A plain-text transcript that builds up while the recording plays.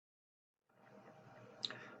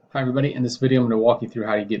Hi everybody, in this video I'm going to walk you through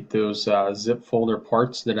how to get those zip folder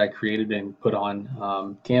parts that I created and put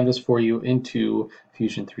on Canvas for you into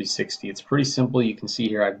Fusion 360. It's pretty simple. You can see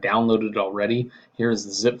here I've downloaded it already. Here is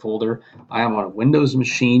the zip folder. I am on a Windows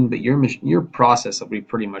machine, but your process will be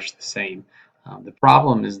pretty much the same. The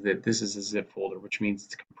problem is that this is a zip folder, which means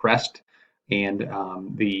it's compressed, and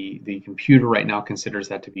the computer right now considers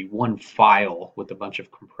that to be one file with a bunch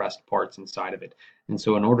of compressed parts inside of it. And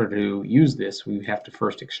so in order to use this, we have to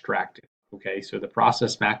first extract it. Okay, so the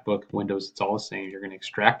process, MacBook, Windows, it's all the same. You're going to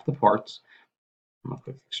extract the parts. I'm going to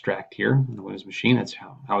click extract here on the Windows machine. That's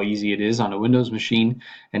how easy it is on a Windows machine.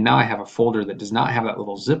 And now I have a folder that does not have that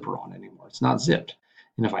little zipper on anymore. It's not zipped.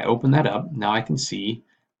 And if I open that up, now I can see,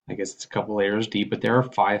 I guess it's a couple layers deep, but there are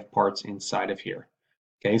 5 parts inside of here.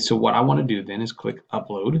 Okay, so what I want to do then is click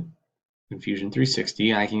upload in Fusion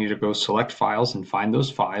 360. I can either go select files and find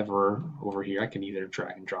those 5, or over here I can either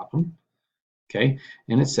drag and drop them. Okay,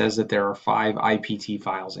 and it says that there are 5 IPT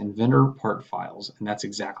files, Inventor part files, and that's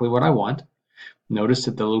exactly what I want. Notice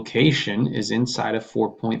that the location is inside of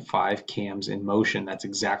 4.5 cams in motion. That's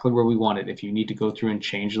exactly where we want it. If you need to go through and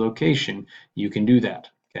change location, you can do that.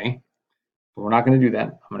 Okay, but we're not going to do that.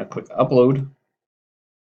 I'm going to click upload.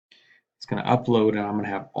 It's going to upload, and I'm going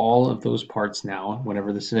to have all of those parts now,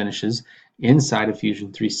 whenever this finishes, inside of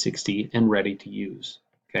Fusion 360 and ready to use.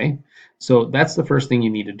 Okay, so that's the first thing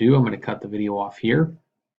you need to do. I'm going to cut the video off here.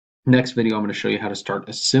 Next video, I'm going to show you how to start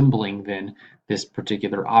assembling then this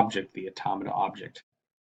particular object, the automata object.